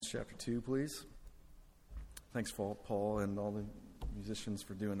chapter 2, please. Thanks, Paul, and all the musicians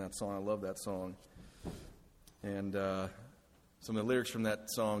for doing that song. I love that song. And some of the lyrics from that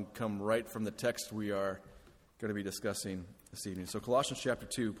song come right from the text we are going to be discussing this evening. So Colossians chapter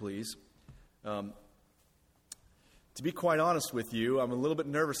 2, please. To be quite honest with you, I'm a little bit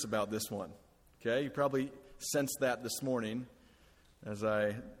nervous about this one. Okay, you probably sensed that this morning as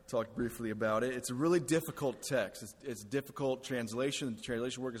I talked briefly about it. It's a really difficult text. It's difficult translation. The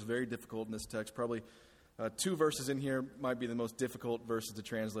translation work is very difficult in this text. Probably two verses in here might be the most difficult verses to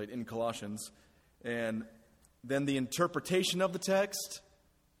translate in Colossians. And then the interpretation of the text,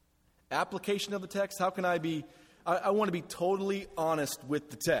 application of the text. How can I be... I want to be totally honest with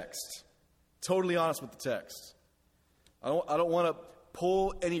the text. Totally honest with the text. I don't want to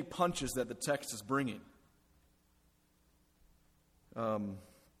pull any punches that the text is bringing.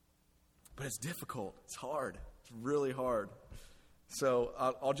 But it's difficult. It's hard. It's really hard. So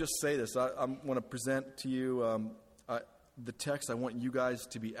I'll just say this. I want to present to you the text. I want you guys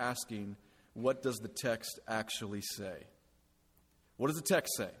to be asking, what does the text actually say? What does the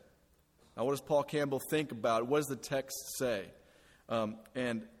text say? Now, what does Paul Campbell think about it? What does the text say?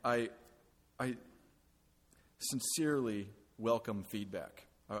 And I sincerely welcome feedback.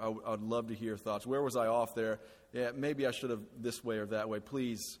 I'd love to hear thoughts. Where was I off there? Yeah, maybe I should have this way or that way.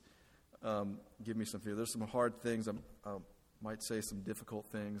 Please give me some feedback. There's some hard things. I might say some difficult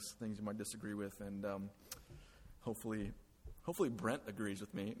things you might disagree with, and hopefully Brent agrees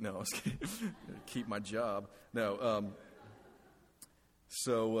with me. No, I was kidding. Keep my job. No.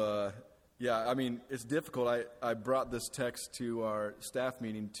 Yeah, I mean, it's difficult. I brought this text to our staff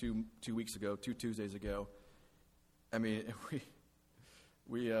meeting two Tuesdays ago. I mean,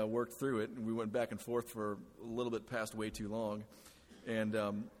 we worked through it, and we went back and forth for a little bit past way too long. And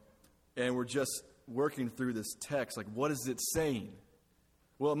we're just working through this text. Like, what is it saying?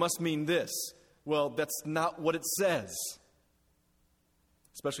 Well, it must mean this. Well, that's not what it says.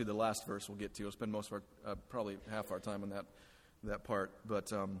 Especially the last verse we'll get to. We'll spend most of our, probably half our time on that part.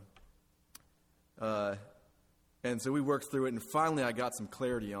 But, and so we worked through it, and finally I got some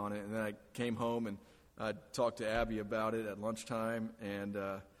clarity on it. And then I came home and I talked to Abby about it at lunchtime, and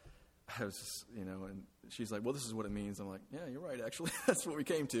I was just, and she's like, well, this is what it means. I'm like, yeah, you're right, actually. That's what we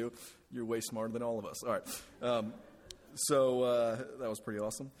came to. You're way smarter than all of us. All right. So that was pretty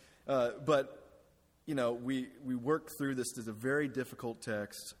awesome. But, we worked through this. It's a very difficult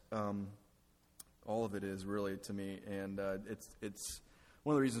text. All of it is, really, to me. And it's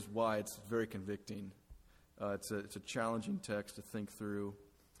one of the reasons why it's very convicting. It's a challenging text to think through.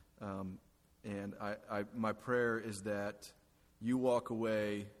 And my prayer is that you walk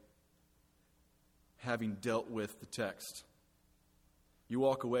away having dealt with the text. You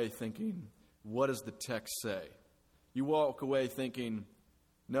walk away thinking, what does the text say? You walk away thinking,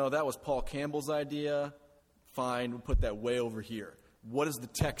 no, that was Paul Campbell's idea. Fine, we'll put that way over here. What does the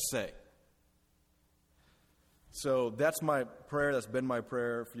text say? So that's my prayer. That's been my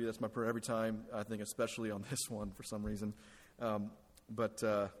prayer for you. That's my prayer every time, I think, especially on this one for some reason. But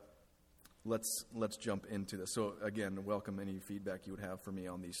let's jump into this. So again, welcome any feedback you would have for me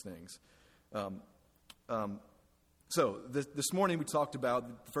on these things. So this morning we talked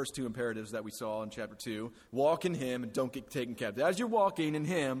about the first two imperatives that we saw in chapter 2. Walk in Him and don't get taken captive. As you're walking in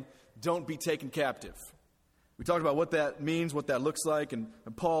Him, don't be taken captive. We talked about what that means, what that looks like, and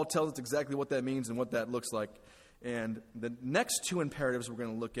Paul tells us exactly what that means and what that looks like. And the next two imperatives we're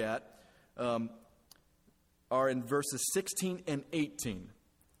going to look at are in verses 16 and 18.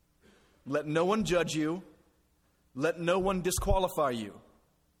 Let no one judge you. Let no one disqualify you.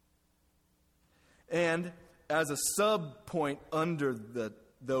 And as a sub-point under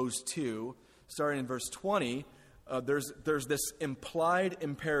those two, starting in verse 20, there's this implied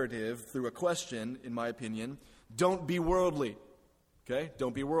imperative through a question, in my opinion. Don't be worldly. Okay?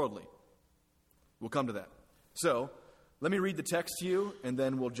 Don't be worldly. We'll come to that. So, let me read the text to you, and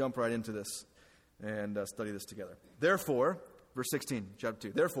then we'll jump right into this and study this together. Therefore, verse 16, chapter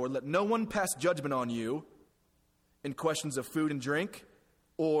 2. Therefore, let no one pass judgment on you in questions of food and drink,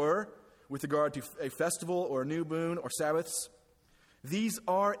 or with regard to a festival or a new moon or Sabbaths. These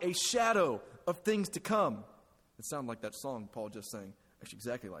are a shadow of things to come. It sounded like that song Paul just sang. Actually,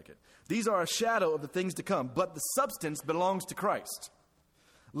 exactly like it. These are a shadow of the things to come, but the substance belongs to Christ.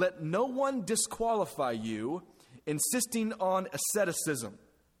 Let no one disqualify you, insisting on asceticism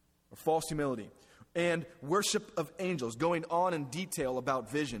or false humility, and worship of angels, going on in detail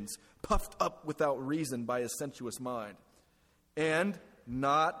about visions, puffed up without reason by a sensuous mind, and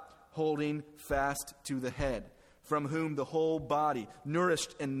not holding fast to the head, from whom the whole body,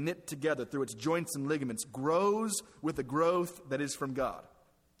 nourished and knit together through its joints and ligaments, grows with the growth that is from God.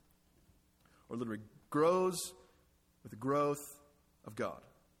 or literally grows with the growth of God.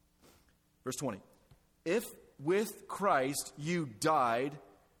 Verse 20. If with Christ you died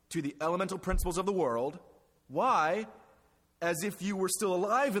to the elemental principles of the world, why, as if you were still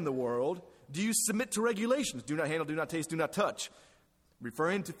alive in the world, do you submit to regulations? Do not handle, do not taste, do not touch.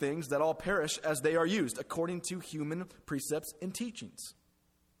 Referring to things that all perish as they are used, according to human precepts and teachings.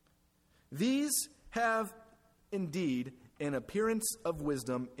 These have indeed an appearance of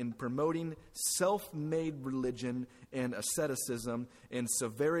wisdom in promoting self-made religion and asceticism and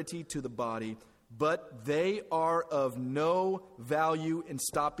severity to the body, but they are of no value in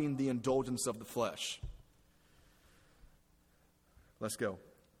stopping the indulgence of the flesh. Let's go.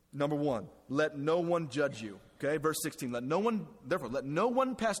 Number 1, let no one judge you. Okay, verse 16, let no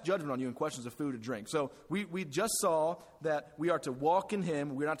one pass judgment on you in questions of food or drink. So we just saw that we are to walk in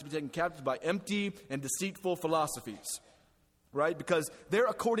him. We're not to be taken captive by empty and deceitful philosophies. Right? Because they're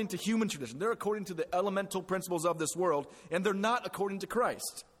according to human tradition. They're according to the elemental principles of this world, and they're not according to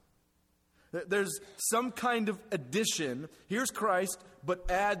Christ. There's some kind of addition. Here's Christ, but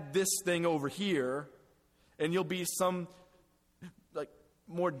add this thing over here, and you'll be some like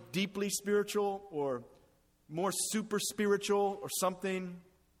more deeply spiritual or more super spiritual or something.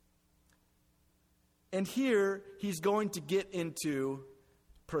 And here he's going to get into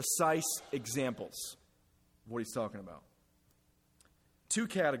precise examples of what he's talking about. 2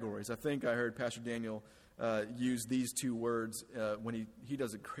 categories. I think I heard Pastor Daniel use these 2 words when he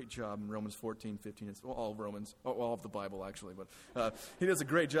does a great job in Romans 14, 15. It's all of Romans, all of the Bible actually, but he does a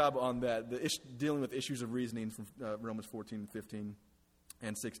great job on that, dealing with issues of reasoning from Romans 14, 15,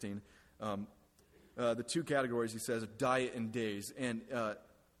 and 16. The 2 categories, he says, diet and days. And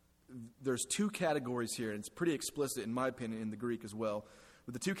there's 2 categories here, and it's pretty explicit in my opinion in the Greek as well.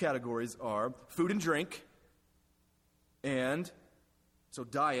 But the 2 categories are food and drink, and so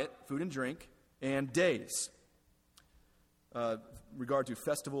diet, food and drink, and days. Regard to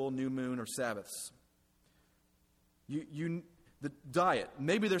festival, new moon, or Sabbaths. The diet,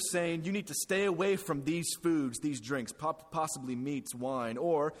 maybe they're saying you need to stay away from these foods, these drinks, possibly meats, wine,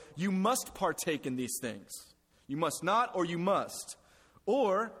 or you must partake in these things. You must not, or you must.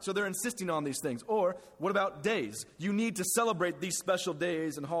 Or, so they're insisting on these things. Or, what about days? You need to celebrate these special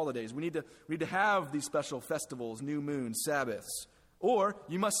days and holidays. We need to have these special festivals, new moons, Sabbaths. Or,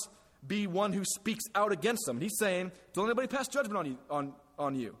 you must be one who speaks out against them. He's saying, don't let anybody pass judgment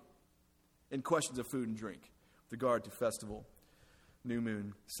on you in questions of food and drink with regard to festival, new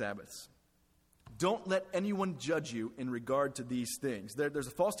moon, Sabbaths. Don't let anyone judge you in regard to these things. There's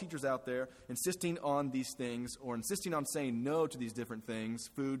false teachers out there insisting on these things or insisting on saying no to these different things,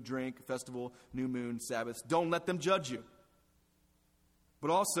 food, drink, festival, new moon, Sabbaths. Don't let them judge you.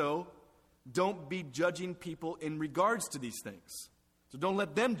 But also, don't be judging people in regards to these things. So don't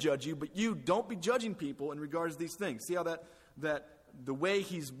let them judge you, but you don't be judging people in regards to these things. See how that the way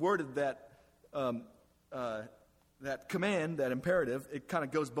he's worded that command, that imperative, it kind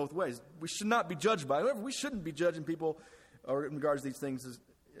of goes both ways. We should not be judged by whoever. We shouldn't be judging people or in regards to these things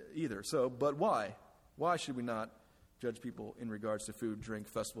either. So, but why? Why should we not judge people in regards to food, drink,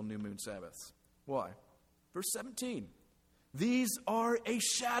 festival, new moon, Sabbaths? Why? Verse 17. These are a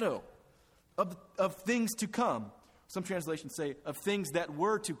shadow of things to come. Some translations say of things that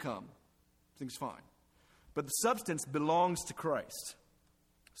were to come. Things fine. But the substance belongs to Christ.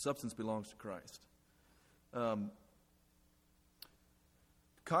 Substance belongs to Christ.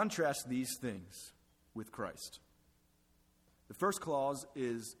 Contrast these things with Christ. The first clause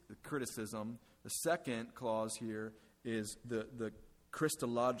is the criticism. The second clause here is the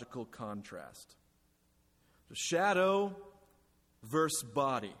Christological contrast. The shadow versus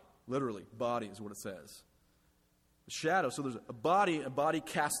body. Literally, body is what it says. The shadow, so there's a body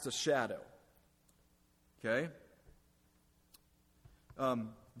casts a shadow. Okay?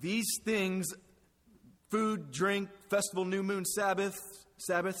 These things, food, drink, festival, new moon, Sabbaths,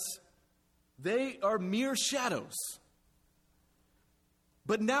 they are mere shadows.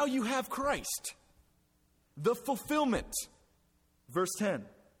 But now you have Christ. The fulfillment. Verse 10.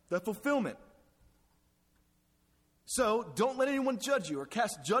 The fulfillment. So, don't let anyone judge you or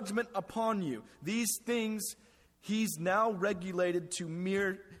cast judgment upon you. These things he's now regulated to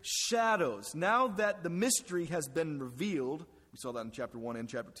mere shadows. Now that the mystery has been revealed, we saw that in chapter 1 and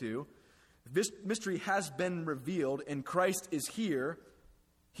chapter 2. This mystery has been revealed and Christ is here.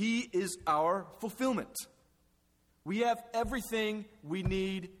 He is our fulfillment. We have everything we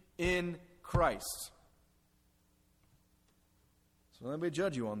need in Christ. So let me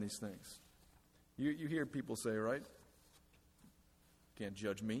judge you on these things. You hear people say, right? Can't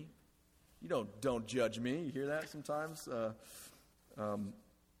judge me. You don't judge me. You hear that sometimes?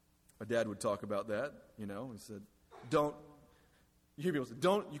 My dad would talk about that, He said, you hear people say,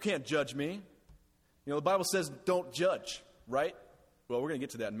 you can't judge me. The Bible says don't judge, right? Well, we're going to get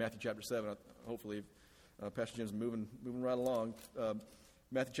to that in Matthew chapter 7. Hopefully, Pastor Jim's moving right along.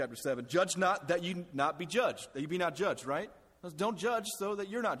 Matthew chapter 7. Judge not that you not be judged, that you be not judged, right? Don't judge so that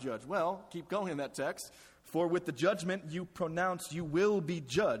you're not judged. Well, keep going in that text. For with the judgment you pronounce, you will be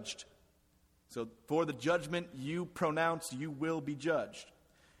judged. So for the judgment you pronounce, you will be judged.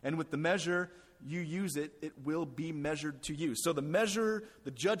 And with the measure you use it will be measured to you. So the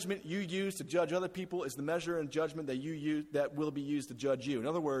judgment you use to judge other people is the measure and judgment that you use that will be used to judge you. In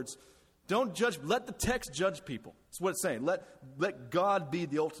other words, don't judge, let the text judge people. That's what it's saying. Let God be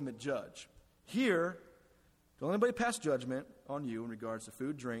the ultimate judge. Here, don't let anybody pass judgment on you in regards to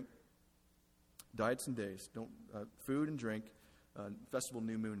food, drink, diets and days. Food and drink, festival,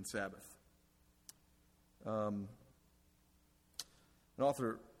 new moon, and Sabbath. One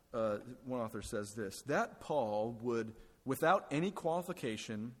author says this, that Paul would, without any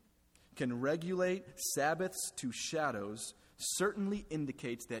qualification, can regulate Sabbaths to shadows certainly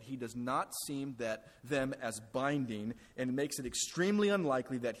indicates that he does not seem them as binding, and makes it extremely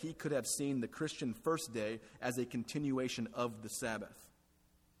unlikely that he could have seen the Christian first day as a continuation of the Sabbath.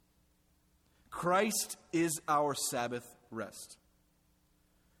 Christ is our Sabbath rest.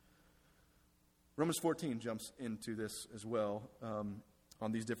 Romans 14 jumps into this as well,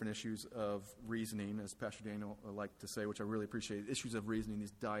 on these different issues of reasoning, as Pastor Daniel liked to say, which I really appreciate. Issues of reasoning,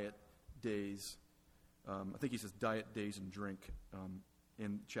 these diet days. I think he says diet, days, and drink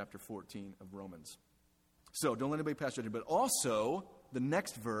in chapter 14 of Romans. So don't let anybody pass judgment. But also, the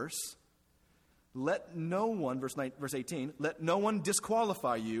next verse, let no one, verse 18, let no one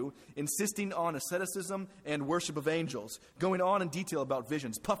disqualify you, insisting on asceticism and worship of angels, going on in detail about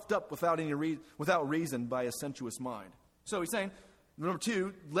visions, puffed up without reason by a sensuous mind. So he's saying, number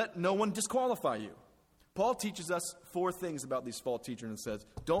 2, let no one disqualify you. Paul teaches us 4 things about these false teachers and says,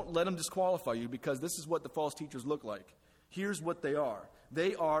 don't let them disqualify you, because this is what the false teachers look like. Here's what they are.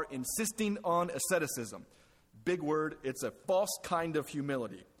 They are insisting on asceticism. Big word, it's a false kind of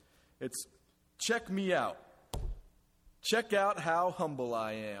humility. It's check me out. Check out how humble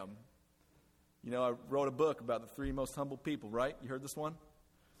I am. I wrote a book about the 3 most humble people, right? You heard this one?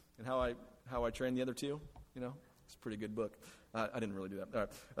 And how I trained the other 2? It's a pretty good book. I didn't really do that. All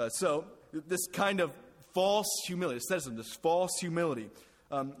right. So this kind of false humility, it says this false humility.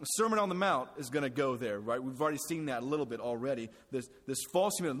 Sermon on the Mount is going to go there, right? We've already seen that a little bit already. This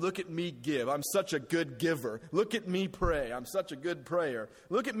false humility. Look at me give. I'm such a good giver. Look at me pray. I'm such a good prayer.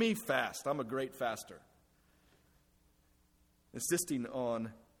 Look at me fast. I'm a great faster. Insisting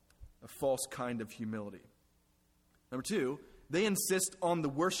on a false kind of humility. Number 2, they insist on the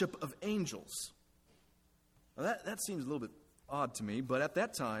worship of angels. Now that seems a little bit odd to me, but at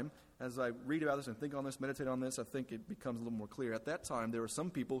that time, as I read about this and think on this, meditate on this, I think it becomes a little more clear. At that time, there were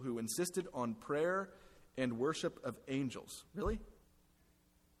some people who insisted on prayer and worship of angels. Really?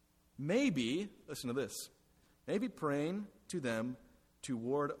 Maybe, listen to this, maybe praying to them to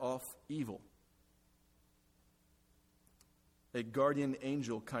ward off evil. A guardian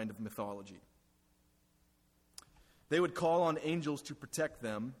angel kind of mythology. They would call on angels to protect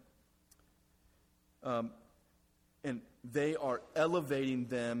them, and they are elevating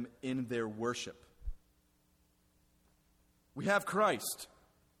them in their worship. We have Christ.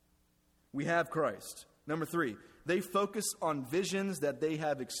 We have Christ. Number 3, they focus on visions that they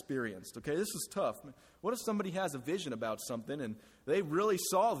have experienced. Okay, this is tough. What if somebody has a vision about something and they really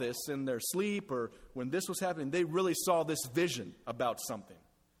saw this in their sleep, or when this was happening, they really saw this vision about something?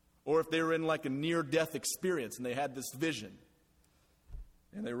 Or if they were in like a near-death experience and they had this vision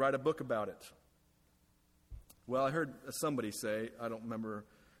and they write a book about it. Well, I heard somebody say, I don't remember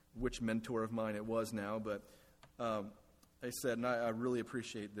which mentor of mine it was now, but they said, and I really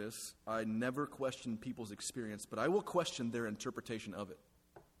appreciate this, I never question people's experience, but I will question their interpretation of it.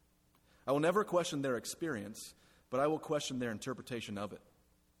 I will never question their experience, but I will question their interpretation of it.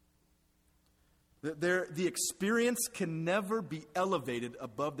 The experience can never be elevated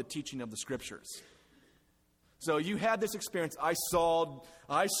above the teaching of the Scriptures. So you had this experience. I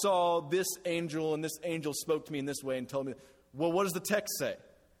saw this angel, and this angel spoke to me in this way and told me, well, what does the text say?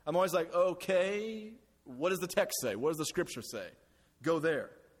 I'm always like, okay, what does the text say? What does the Scripture say? Go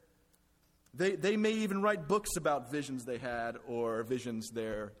there. They may even write books about visions they had or visions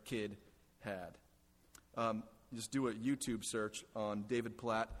their kid had. Just do a YouTube search on David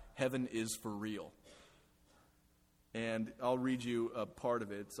Platt, Heaven is for Real. And I'll read you a part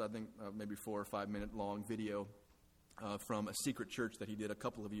of it. It's, I think, maybe 4 or 5 minute long video from a secret church that he did a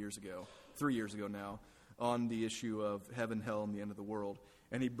couple of years ago, 3 years ago now, on the issue of heaven, hell, and the end of the world.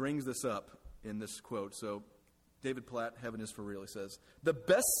 And he brings this up in this quote. So David Platt, Heaven is for Real, he says, the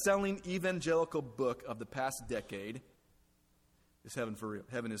best-selling evangelical book of the past decade is Heaven for Real.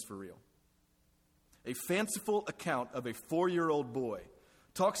 Heaven is for Real. A fanciful account of a 4-year-old boy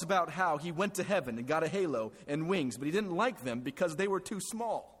talks about how he went to heaven and got a halo and wings, but he didn't like them because they were too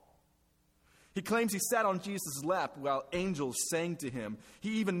small. He claims he sat on Jesus' lap while angels sang to him.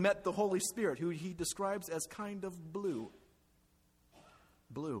 He even met the Holy Spirit, who he describes as kind of blue.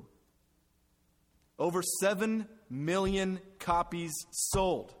 Blue. Over 7 million copies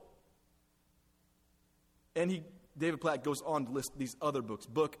sold. And David Platt goes on to list these other books,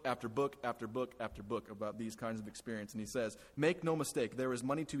 book after book after book after book about these kinds of experience. And he says, make no mistake, there is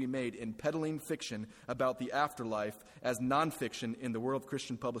money to be made in peddling fiction about the afterlife as nonfiction in the world of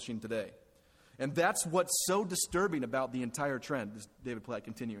Christian publishing today. And that's what's so disturbing about the entire trend, is David Platt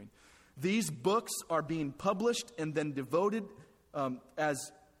continuing. These books are being published and then devoted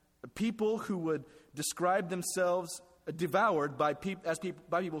as people who would describe themselves, devoured by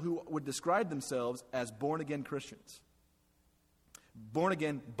people who would describe themselves as born-again Christians.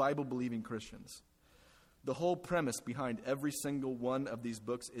 Born-again, Bible-believing Christians. The whole premise behind every single one of these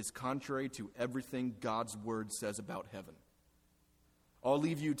books is contrary to everything God's Word says about heaven. I'll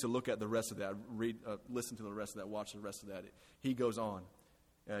leave you to look at the rest of that, listen to the rest of that, watch the rest of that. He goes on.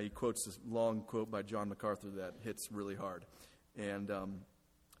 He quotes this long quote by John MacArthur that hits really hard. And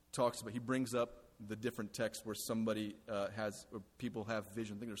he brings up the different texts where where people have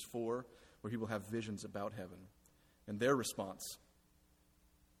vision. I think there's 4 where people have visions about heaven. And their response.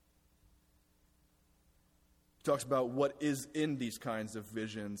 He talks about what is in these kinds of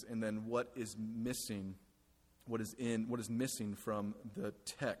visions and then what is missing. What is missing from the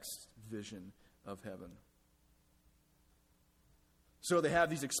text vision of heaven. So they have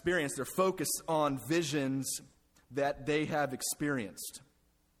these experiences. They're focused on visions that they have experienced.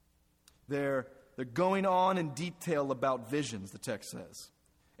 They're going on in detail about visions, the text says.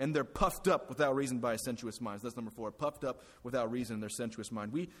 And they're puffed up without reason by a sensuous mind. So that's number 4. Puffed up without reason in their sensuous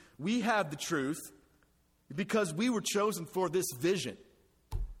mind. We have the truth because we were chosen for this vision.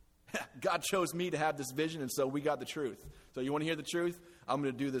 God chose me to have this vision, and so we got the truth. So you want to hear the truth? I'm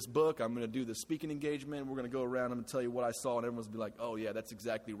going to do this book. I'm going to do this speaking engagement. We're going to go around. I'm going to tell you what I saw, and everyone's going to be like, oh, yeah, that's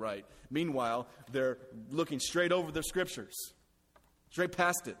exactly right. Meanwhile, they're looking straight over their scriptures, straight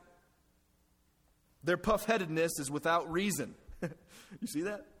past it. Their puff-headedness is without reason. You see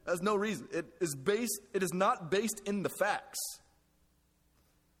that? There's no reason. It is not based in the facts.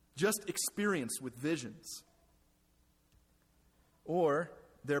 Just experience with visions. Or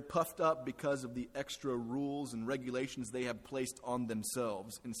they're puffed up because of the extra rules and regulations they have placed on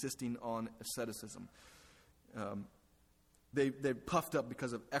themselves, insisting on asceticism. They're puffed up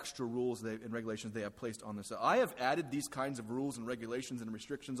because of extra rules and regulations they have placed on themselves. I have added these kinds of rules and regulations and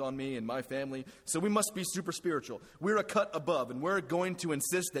restrictions on me and my family, so we must be super spiritual. We're a cut above, and we're going to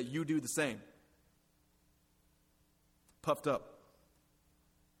insist that you do the same. Puffed up,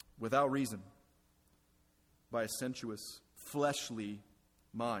 without reason, by a sensuous, fleshly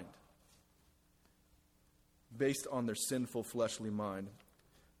mind, based on their sinful fleshly mind.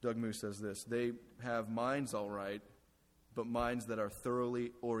 Doug Moo says this: they have minds all right, but minds that are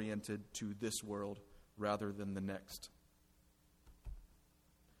thoroughly oriented to this world rather than the next.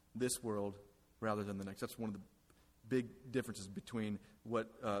 This world rather than the next. That's one of the big differences between what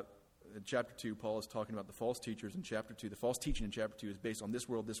in chapter 2 Paul is talking about the false teachers in chapter 2. The false teaching in chapter 2 is based on this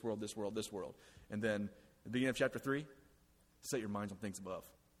world, this world, this world, this world. And then at the beginning of chapter 3, set your minds on things above.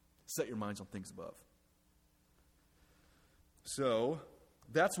 Set your minds on things above. So,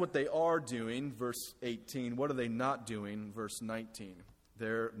 that's what they are doing, verse 18. What are they not doing, verse 19?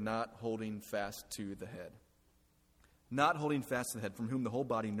 They're not holding fast to the head. Not holding fast to the head, from whom the whole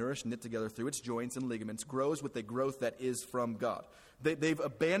body, nourished and knit together through its joints and ligaments, grows with a growth that is from God. They've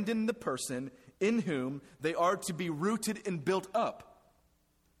abandoned the person in whom they are to be rooted and built up.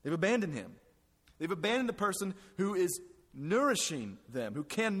 They've abandoned him. They've abandoned the person who is nourishing them, who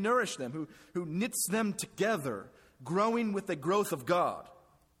can nourish them, who knits them together, growing with the growth of God.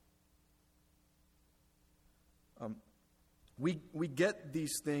 We get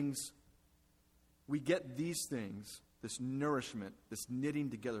these things, this nourishment, this knitting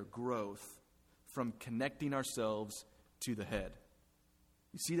together growth, from connecting ourselves to the head.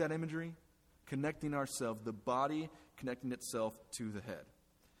 You see that imagery? Connecting ourselves, the body connecting itself to the head.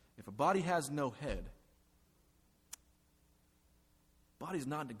 If a body has no head, body's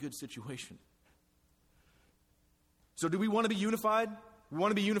not in a good situation. So do we want to be unified? We want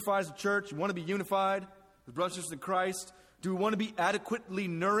to be unified as a church. We want to be unified as brothers and sisters in Christ. Do we want to be adequately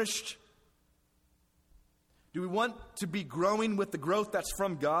nourished? Do we want to be growing with the growth that's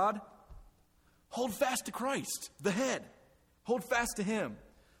from God? Hold fast to Christ, the head. Hold fast to Him,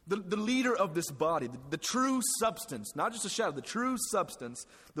 the leader of this body, the true substance, not just a shadow, the true substance,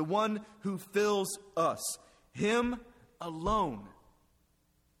 the one who fills us. Him alone.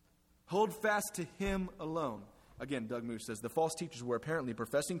 Hold fast to Him alone. Again, Doug Moo says, the false teachers were apparently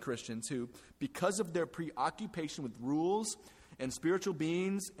professing Christians who, because of their preoccupation with rules and spiritual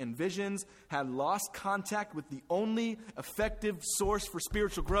beings and visions, had lost contact with the only effective source for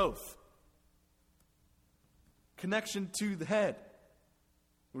spiritual growth. Connection to the head.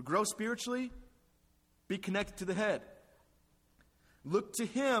 We grow spiritually, be connected to the head. Look to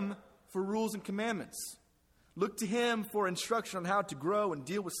Him for rules and commandments. Look to Him for instruction on how to grow and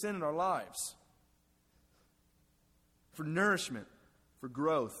deal with sin in our lives. For nourishment, for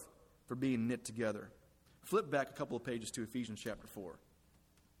growth, for being knit together. Flip back a couple of pages to Ephesians chapter 4.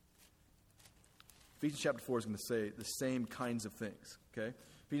 Ephesians chapter 4 is going to say the same kinds of things. Okay?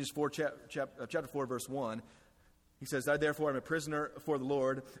 Ephesians 4, chapter 4, verse 1. He says, I therefore am a prisoner for the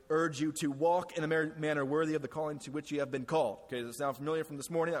Lord, urge you to walk in a manner worthy of the calling to which you have been called. Okay, does it sound familiar from this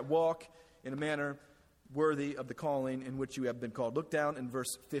morning? That walk in a manner worthy of the calling in which you have been called. Look down in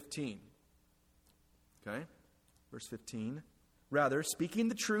verse 15. Okay, verse 15. Rather, speaking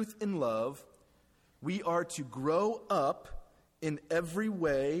the truth in love, we are to grow up in every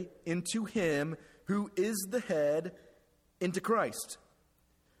way into Him who is the head, into Christ,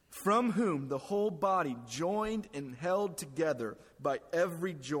 from whom the whole body, joined and held together by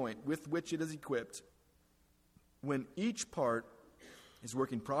every joint with which it is equipped, when each part is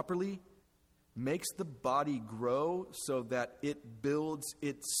working properly, makes the body grow so that it builds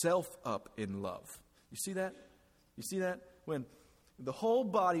itself up in love. You see that? You see that? When the whole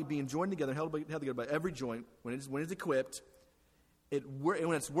body being joined together, held together by every joint, when it's equipped,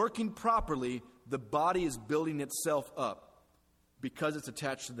 when it's working properly, the body is building itself up. Because it's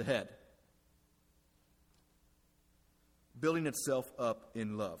attached to the head. Building itself up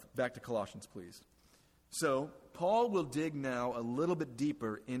in love. Back to Colossians, please. So, Paul will dig now a little bit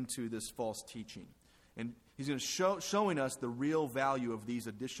deeper into this false teaching. And he's going to showing us the real value of these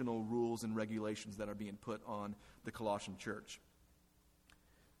additional rules and regulations that are being put on the Colossian church.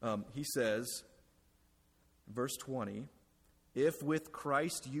 He says, verse 20, if with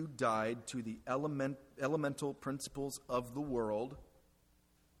Christ you died to the elemental principles of the world,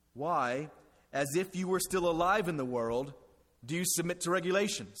 why, as if you were still alive in the world, do you submit to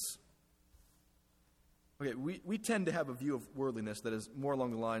regulations? Okay, we tend to have a view of worldliness that is more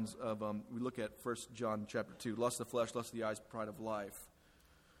along the lines of, we look at 1 John chapter 2, lust of the flesh, lust of the eyes, pride of life.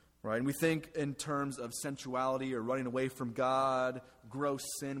 Right? And we think in terms of sensuality or running away from God, gross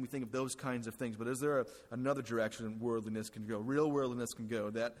sin. We think of those kinds of things. But is there another direction worldliness can go? Real worldliness can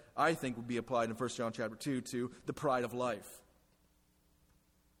go that I think would be applied in 1 John chapter 2 to the pride of life.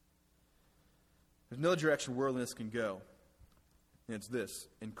 There's another direction worldliness can go. And it's this,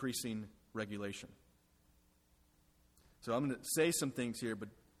 increasing regulation. So I'm going to say some things here, but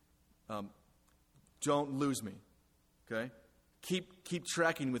don't lose me. Okay? Keep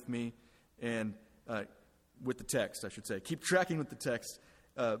tracking with me and with the text, I should say. Keep tracking with the text,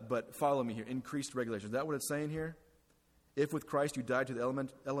 but follow me here. Increased regulation. Is that what it's saying here? If with Christ you died to the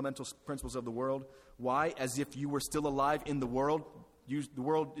elemental principles of the world, why? As if you were still alive in the world.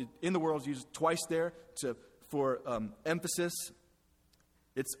 In the world is used twice there for emphasis.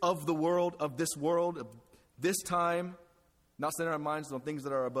 It's of the world, of this time, not setting our minds on things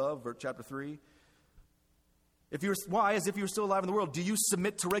that are above, chapter 3. Why? As if you were still alive in the world, do you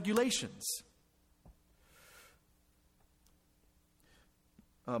submit to regulations?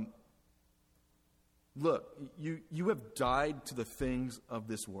 Look, you have died to the things of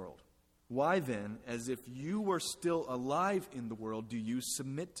this world. Why then, as if you were still alive in the world, do you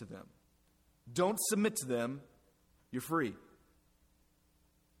submit to them? Don't submit to them, you're free.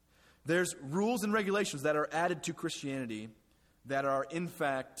 There's rules and regulations that are added to Christianity that are in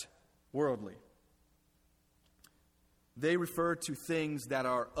fact worldly. They refer to things that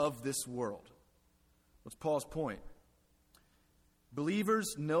are of this world. What's Paul's point?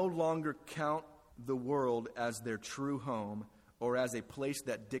 Believers no longer count the world as their true home or as a place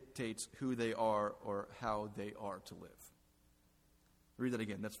that dictates who they are or how they are to live. Read that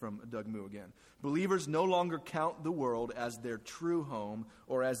again. That's from Doug Moo again. Believers no longer count the world as their true home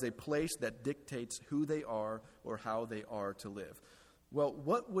or as a place that dictates who they are or how they are to live. Well,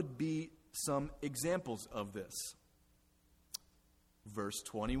 what would be some examples of this? Verse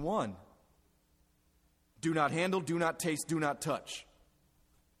 21. Do not handle, do not taste, do not touch.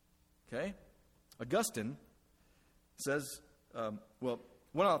 Okay? Augustine says,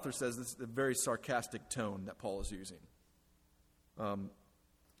 One author says this is a very sarcastic tone that Paul is using.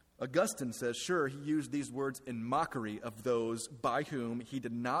 Augustine says, sure, he used these words in mockery of those by whom he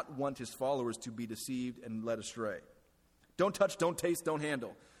did not want his followers to be deceived and led astray. Don't touch, don't taste, don't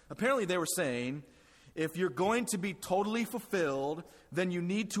handle. Apparently they were saying, if you're going to be totally fulfilled, then you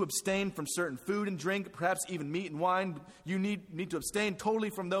need to abstain from certain food and drink, perhaps even meat and wine. You need to abstain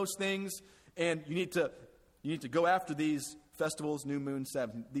totally from those things, and you need to go after these festivals, new moon,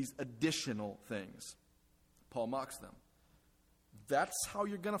 Sabbath, these additional things. Paul mocks them. That's how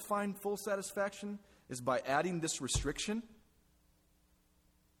you're going to find full satisfaction, is by adding this restriction?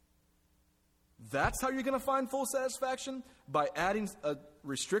 That's how you're going to find full satisfaction? By adding a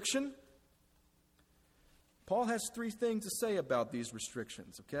restriction? Paul has 3 things to say about these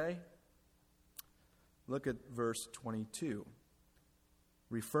restrictions, okay? Look at verse 22.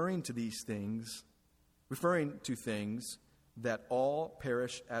 Referring to things that all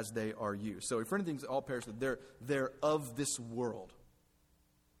perish as they are used. So referring to things that all perish, that they're of this world.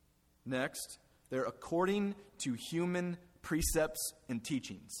 Next, they're according to human precepts and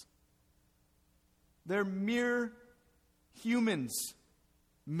teachings. They're mere humans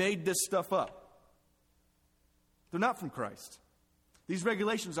made this stuff up. They're not from Christ. These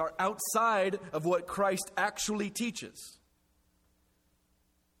regulations are outside of what Christ actually teaches.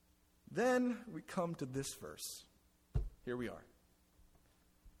 Then we come to this verse. Here we are.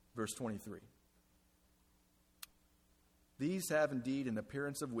 Verse 23. These have indeed an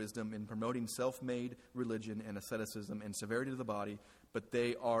appearance of wisdom in promoting self-made religion and asceticism and severity of the body, but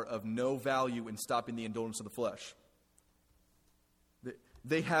they are of no value in stopping the indulgence of the flesh.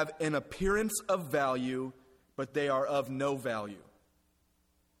 They have an appearance of value, but they are of no value.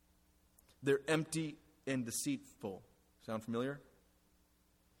 They're empty and deceitful. Sound familiar?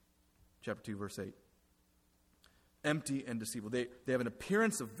 Chapter 2, verse 8. Empty and deceitful. They have an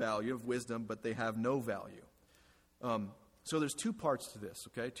appearance of value, of wisdom, but they have no value. So there's 2 parts to this,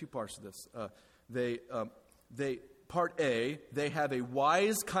 okay? 2 parts to this. Part A, they have a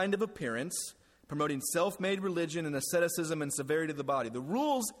wise kind of appearance, promoting self-made religion and asceticism and severity of the body. The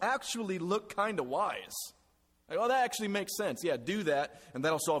rules actually look kind of wise. Like, oh, that actually makes sense. Yeah, do that, and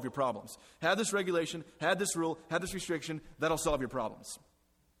that'll solve your problems. Have this regulation, have this rule, have this restriction, that'll solve your problems.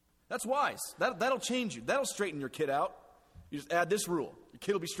 That's wise. That'll change you. That'll straighten your kid out. You just add this rule. Your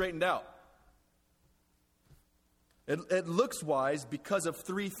kid will be straightened out. It looks wise because of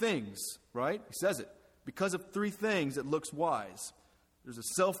 3 things, right? He says it. Because of 3 things, it looks wise. There's a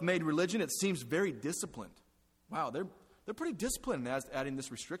self-made religion. It seems very disciplined. Wow, they're pretty disciplined as adding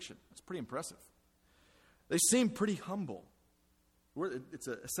this restriction. That's pretty impressive. They seem pretty humble. It's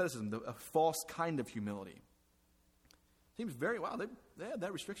a asceticism, a false kind of humility. Seems very, wow, they had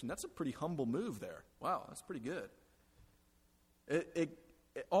that restriction. That's a pretty humble move there. Wow, that's pretty good. It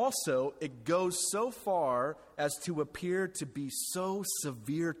goes so far as to appear to be so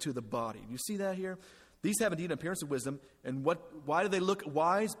severe to the body. Do you see that here? These have indeed an appearance of wisdom. And why do they look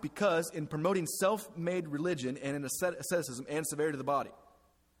wise? Because in promoting self-made religion and in asceticism and severity to the body.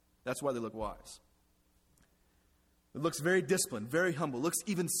 That's why they look wise. It looks very disciplined, very humble. It looks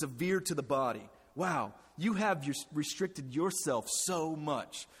even severe to the body. Wow, you have restricted yourself so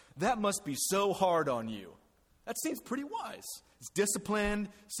much. That must be so hard on you. That seems pretty wise. It's disciplined,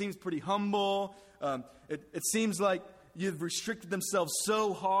 seems pretty humble. It seems like you've restricted themselves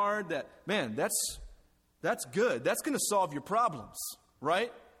so hard that, man, that's good. That's going to solve your problems,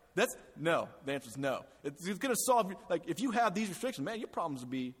 right? No. The answer is no. It's going to solve, like, if you have these restrictions, man, your problems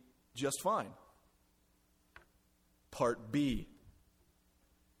will be just fine. Part B.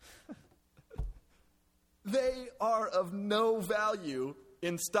 They are of no value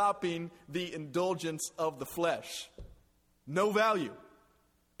in stopping the indulgence of the flesh. No value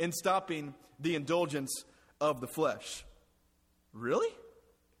in stopping the indulgence of the flesh. Really?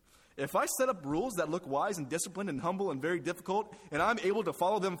 If I set up rules that look wise and disciplined and humble and very difficult, and I'm able to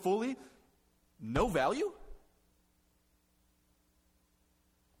follow them fully, no value?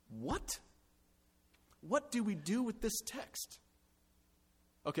 What? What do we do with this text?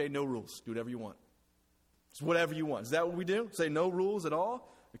 Okay, no rules. Do whatever you want. It's whatever you want. Is that what we do? Say no rules at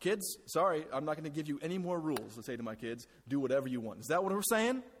all? The kids, sorry, I'm not going to give you any more rules. I say to my kids, do whatever you want. Is that what we're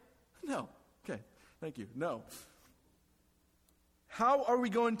saying? No. Okay, thank you. No. How are we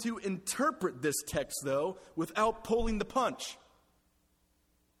going to interpret this text, though, without pulling the punch?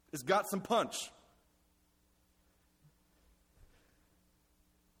 It's got some punch.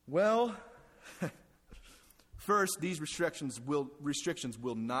 Well, first, these restrictions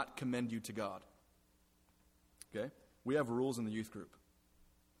will not commend you to God. Okay? We have rules in the youth group.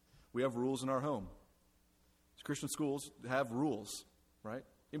 We have rules in our home. Christian schools have rules. right?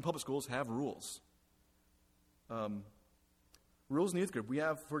 Even public schools have rules. Rules in the youth group. We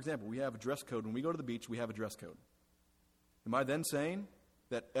have, for example, we have a dress code. When we go to the beach, we have a dress code. Am I then saying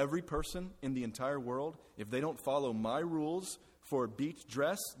that every person in the entire world, if they don't follow my rules for beach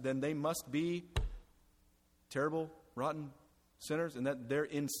dress, then they must be terrible, rotten sinners, and that they're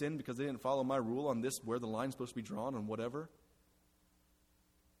in sin because they didn't follow my rule on this, where the line's supposed to be drawn on whatever?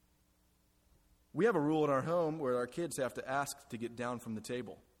 We have a rule in our home where our kids have to ask to get down from the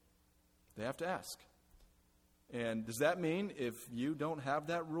table. They have to ask. And does that mean if you don't have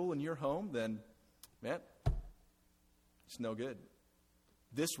that rule in your home, then, man, it's no good?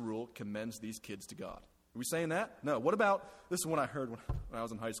 This rule commends these kids to God. Are we saying that? No. What about, this is what I heard when I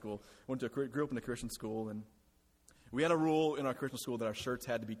was in high school. Grew up in a Christian school, and we had a rule in our Christian school that our shirts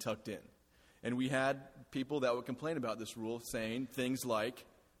had to be tucked in. And we had people that would complain about this rule, saying things like,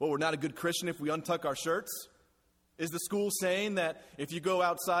 well, we're not a good Christian if we untuck our shirts. Is the school saying that if you go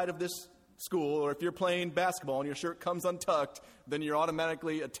outside of this school, or if you're playing basketball and your shirt comes untucked, then you're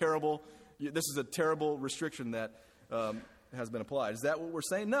automatically this is a terrible restriction that has been applied? Is that what we're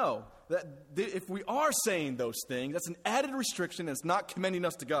saying? No. If we are saying those things, that's an added restriction, and it's not commending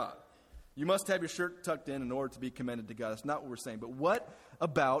us to God. You must have your shirt tucked in order to be commended to God. That's not what we're saying. But what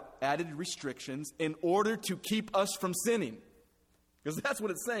about added restrictions in order to keep us from sinning? Because that's what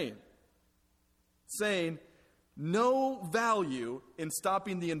it's saying. It's saying no value in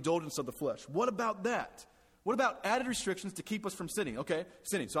stopping the indulgence of the flesh. What about that? What about added restrictions to keep us from sinning? Okay,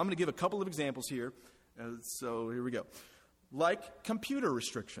 sinning. So I'm going to give a couple of examples here. So here we go. Like computer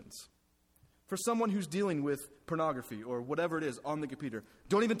restrictions. For someone who's dealing with pornography or whatever it is on the computer,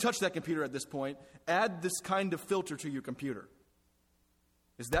 don't even touch that computer at this point. Add this kind of filter to your computer.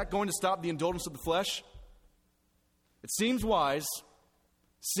 Is that going to stop the indulgence of the flesh? It seems wise,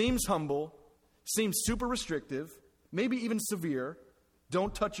 seems humble, seems super restrictive, maybe even severe.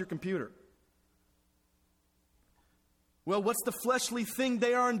 Don't touch your computer. Well, what's the fleshly thing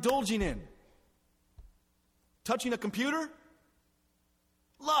they are indulging in? Touching a computer?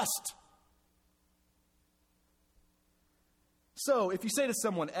 Lust. So, if you say to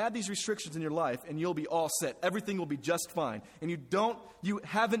someone, add these restrictions in your life and you'll be all set, everything will be just fine, and you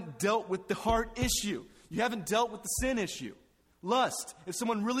haven't dealt with the heart issue. You haven't dealt with the sin issue. Lust. If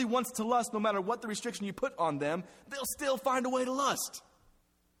someone really wants to lust, no matter what the restriction you put on them, they'll still find a way to lust.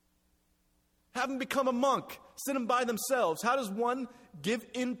 Have them become a monk, sit them by themselves. How does one give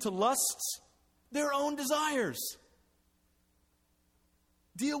in to lusts? Their own desires.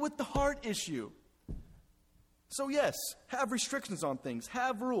 Deal with the heart issue. So yes, have restrictions on things,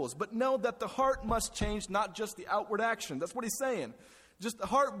 have rules, but know that the heart must change, not just the outward action. That's what he's saying. Just the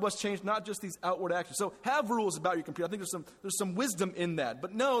heart must change, not just these outward actions. So have rules about your computer. I think there's some wisdom in that.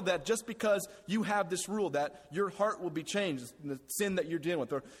 But know that just because you have this rule, that your heart will be changed, the sin that you're dealing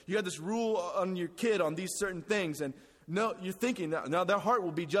with. Or you have this rule on your kid on these certain things, and no, you're thinking, now their heart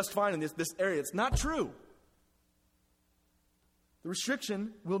will be just fine in this area. It's not true. The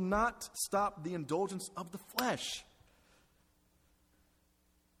restriction will not stop the indulgence of the flesh.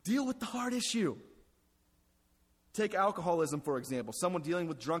 Deal with the heart issue. Take alcoholism, for example. Someone dealing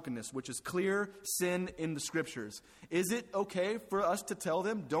with drunkenness, which is clear sin in the Scriptures. Is it okay for us to tell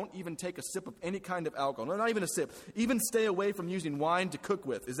them, don't even take a sip of any kind of alcohol? No, not even a sip. Even stay away from using wine to cook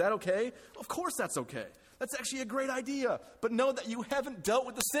with. Is that okay? Of course that's okay. That's actually a great idea. But know that you haven't dealt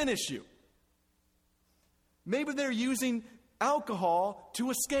with the sin issue. Maybe they're using alcohol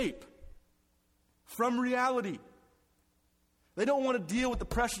to escape from reality. They don't want to deal with the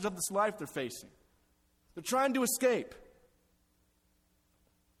pressures of this life they're facing. They're trying to escape.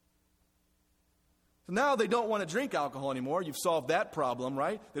 So now they don't want to drink alcohol anymore. You've solved that problem,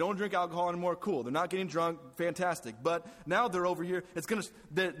 right? They don't want to drink alcohol anymore. Cool. They're not getting drunk. Fantastic. But now they're over here.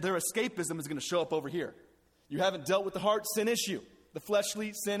 Their escapism is going to show up over here. You haven't dealt with the heart sin issue, the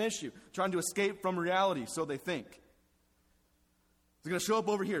fleshly sin issue, trying to escape from reality, so they think. It's going to show up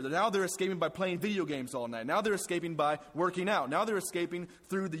over here. Now they're escaping by playing video games all night. Now they're escaping by working out. Now they're escaping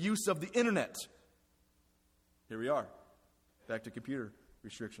through the use of the internet. Here we are. Back to computer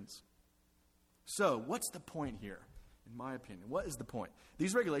restrictions. So, what's the point here, in my opinion? What is the point?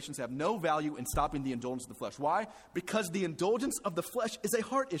 These regulations have no value in stopping the indulgence of the flesh. Why? Because the indulgence of the flesh is a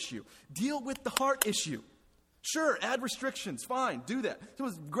heart issue. Deal with the heart issue. Sure, add restrictions. Fine, do that. It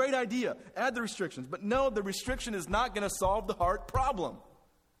was a great idea. Add the restrictions. But no, the restriction is not going to solve the heart problem.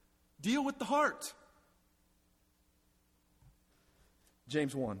 Deal with the heart.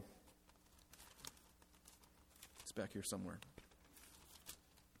 James 1. It's back here somewhere.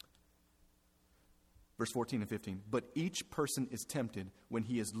 Verse 14 and 15. But each person is tempted when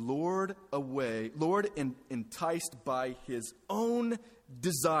he is lured and enticed by his own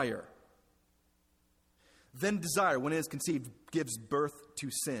desire. Then desire, when it is conceived, gives birth to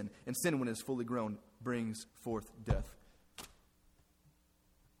sin. And sin, when it is fully grown, brings forth death.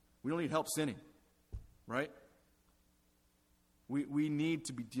 We don't need help sinning, right? We need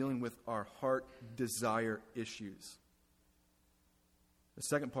to be dealing with our heart desire issues. The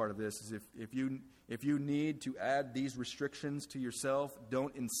second part of this is if you need to add these restrictions to yourself,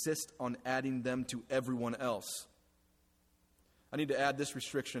 don't insist on adding them to everyone else. I need to add this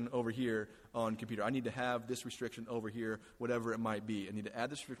restriction over here on computer. I need to have this restriction over here, whatever it might be. I need to add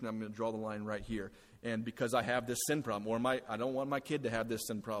this restriction. I'm going to draw the line right here. And because I have this sin problem, or I don't want my kid to have this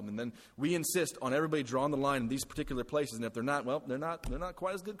sin problem. And then we insist on everybody drawing the line in these particular places. And if they're not, well, they're not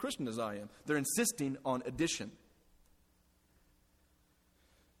quite as good Christian as I am. They're insisting on addition.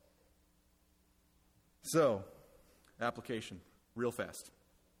 So, application, real fast.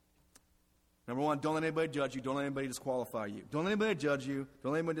 Number one, don't let anybody judge you. Don't let anybody disqualify you. Don't let anybody judge you.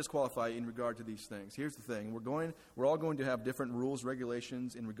 Don't let anybody disqualify you in regard to these things. Here's the thing. We're all going to have different rules,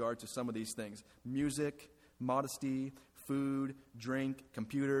 regulations in regard to some of these things. Music, modesty, food, drink,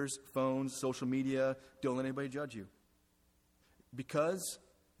 computers, phones, social media. Don't let anybody judge you. Because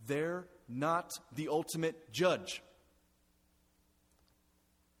they're not the ultimate judge.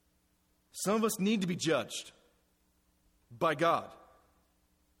 Some of us need to be judged by God.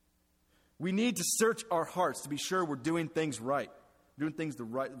 We need to search our hearts to be sure we're doing things right. Doing things the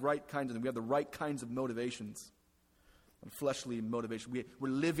right kinds of, we have the right kinds of motivations. Fleshly motivation.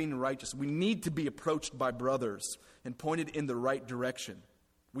 We're living righteous. We need to be approached by brothers and pointed in the right direction.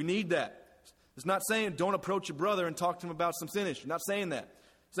 We need that. It's not saying don't approach your brother and talk to him about some sin issue. Not saying that.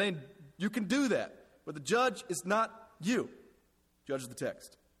 It's saying you can do that. But the judge is not you. Judge is the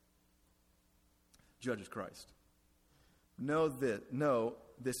text. Judge is Christ. Know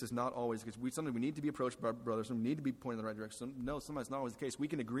this is not always the case. Sometimes we need to be approached by brothers. We need to be pointed in the right direction. Sometimes it's not always the case. We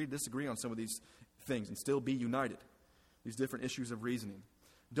can disagree on some of these things and still be united. These different issues of reasoning.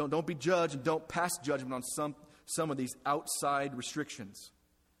 Don't be judged and don't pass judgment on some of these outside restrictions.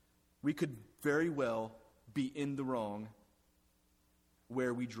 We could very well be in the wrong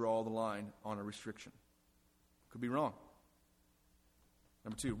where we draw the line on a restriction. Could be wrong.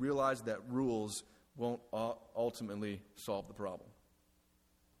 Number two, realize that rules won't ultimately solve the problem.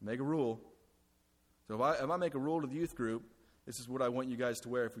 Make a rule. So if I make a rule to the youth group, this is what I want you guys to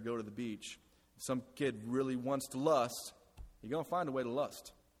wear if we go to the beach. If some kid really wants to lust, you're going to find a way to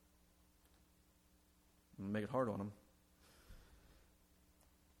lust. And make it hard on them.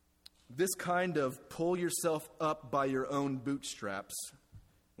 This kind of pull yourself up by your own bootstraps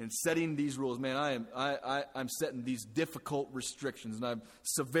and setting these rules. Man, I'm setting these difficult restrictions, and I'm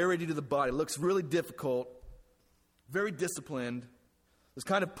severity to the body. It looks really difficult, very disciplined. This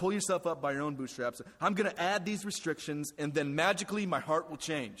kind of pull yourself up by your own bootstraps. I'm going to add these restrictions, and then magically my heart will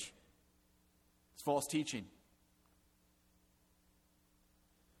change. It's false teaching.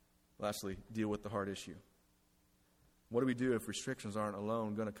 Lastly, deal with the heart issue. What do we do if restrictions aren't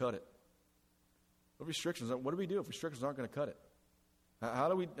alone going to cut it? What do we do if restrictions aren't going to cut it? How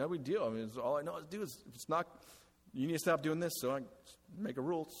do we deal? I mean, all I know is do is if it's not, you need to stop doing this, so I make a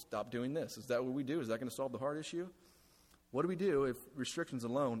rule, stop doing this. Is that what we do? Is that going to solve the heart issue? What do we do if restrictions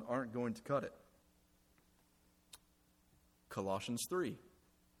alone aren't going to cut it? Colossians 3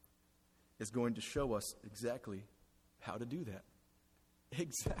 is going to show us exactly how to do that.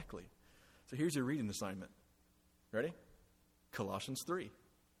 Exactly. So here's your reading assignment. Ready? Colossians 3.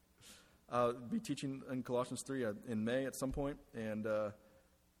 I'll be teaching in Colossians 3 in May at some point, and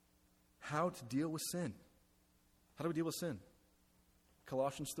how to deal with sin. How do we deal with sin?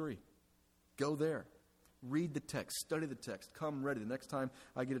 Colossians 3. Go there. Read the text. Study the text. Come ready. The next time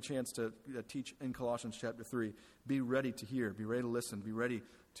I get a chance to teach in Colossians chapter 3, be ready to hear. Be ready to listen. Be ready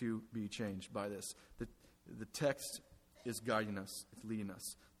to be changed by this. The text is guiding us. It's leading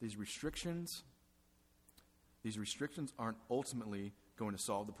us. These restrictions aren't ultimately going to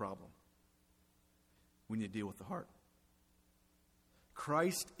solve the problem. We need to deal with the heart.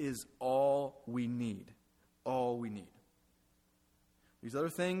 Christ is all we need. All we need. These other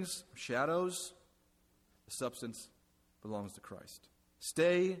things, shadows, the substance belongs to Christ.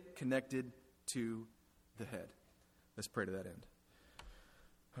 Stay connected to the head. Let's pray to that end.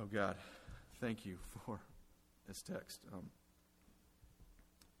 Oh God, thank you for this text.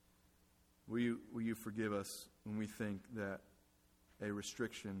 Will you forgive us when we think that a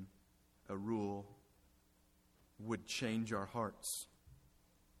restriction, a rule, would change our hearts?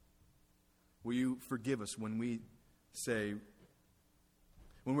 Will you forgive us when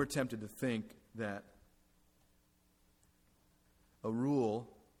we're tempted to think that a rule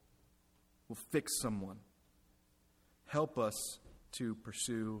will fix someone. Help us to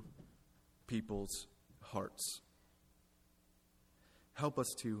pursue people's hearts. Help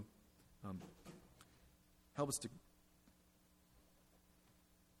us to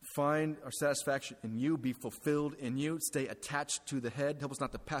find our satisfaction in you, be fulfilled in you, stay attached to the head. Help us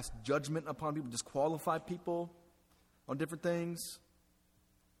not to pass judgment upon people, disqualify people on different things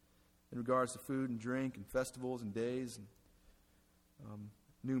in regards to food and drink and festivals and days and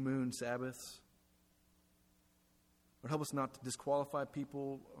new moon Sabbaths. Lord, help us not to disqualify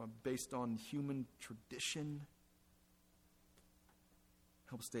people based on human tradition.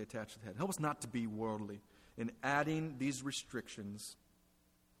 Help us stay attached to the head. Help us not to be worldly in adding these restrictions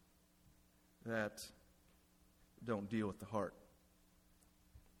that don't deal with the heart.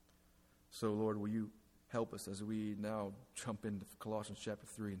 So, Lord, will you help us as we now jump into Colossians chapter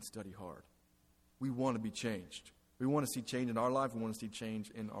 3 and study hard? We want to be changed. We want to see change in our life. We want to see change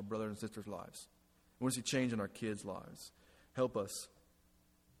in our brothers and sisters' lives. We want to see change in our kids' lives. Help us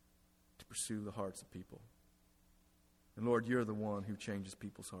to pursue the hearts of people. And Lord, you're the one who changes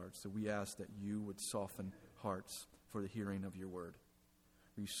people's hearts. So we ask that you would soften hearts for the hearing of your word.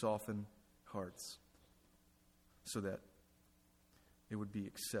 Will you soften hearts so that it would be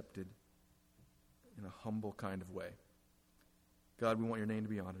accepted in a humble kind of way. God, we want your name to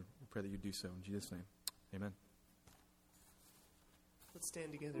be honored. We pray that you do so. In Jesus' name, amen. Let's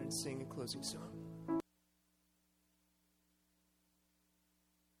stand together and sing a closing song.